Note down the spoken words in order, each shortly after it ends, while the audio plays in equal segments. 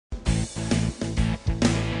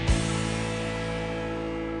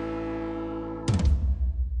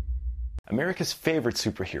America's favorite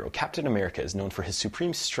superhero, Captain America, is known for his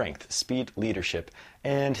supreme strength, speed, leadership,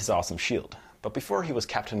 and his awesome shield. But before he was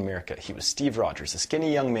Captain America, he was Steve Rogers, a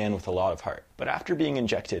skinny young man with a lot of heart. But after being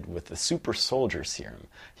injected with the super soldier serum,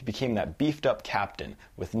 he became that beefed up captain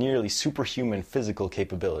with nearly superhuman physical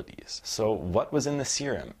capabilities. So what was in the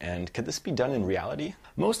serum, and could this be done in reality?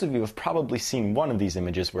 Most of you have probably seen one of these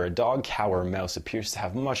images where a dog, cow, or mouse appears to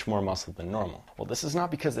have much more muscle than normal. Well, this is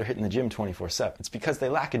not because they're hitting the gym 24/7. It's because they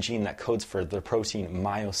lack a gene that codes for the protein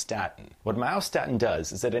myostatin. What myostatin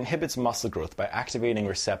does is it inhibits muscle growth by activating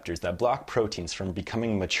receptors that block proteins from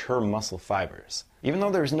becoming mature muscle fibers. Even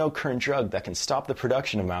though there is no current drug that can stop the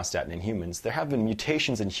production of myostatin in humans, there have been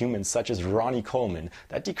mutations in humans such as Ronnie Coleman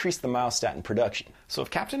that decrease the myostatin production. So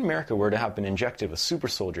if Captain America were to have been injected with super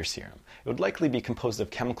soldier serum, it would likely be composed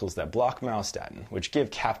of chemicals that block myostatin, which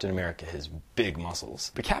give Captain America his big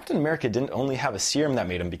muscles. But Captain America didn't only have a serum that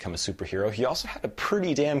made him become a superhero, he also had a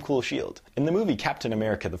pretty damn cool shield. In the movie Captain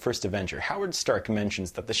America: The First Avenger, Howard Stark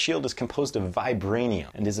mentions that the shield is composed of vibranium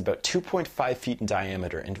and is about 2.5 feet in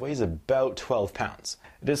diameter and weighs about 12 pounds.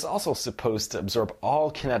 It is also supposed to absorb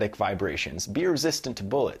all kinetic vibrations, be resistant to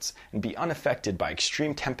bullets, and be unaffected by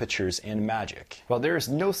extreme temperatures and magic. While there is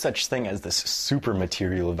no such thing as this super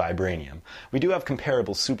material vibranium, we do have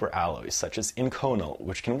comparable super alloys such as inconel,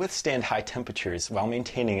 which can withstand high temperatures while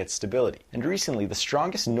maintaining its stability. And recently, the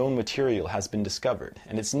strongest known material has been discovered,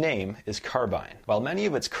 and its name is carbine. While many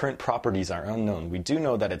of its current properties are unknown, we do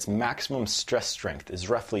know that its maximum stress strength is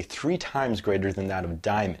roughly 3 times greater than that of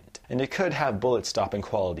diamond, and it could have bullet-stopping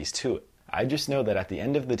qualities to it. I just know that at the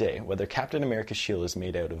end of the day, whether Captain America's shield is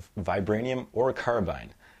made out of vibranium or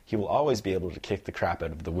carbine, he will always be able to kick the crap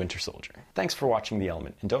out of the Winter Soldier. Thanks for watching The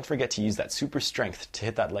Element, and don't forget to use that super strength to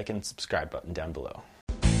hit that like and subscribe button down below.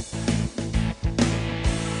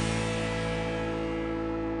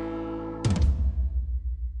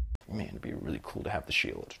 Man, it'd be really cool to have the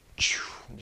shield.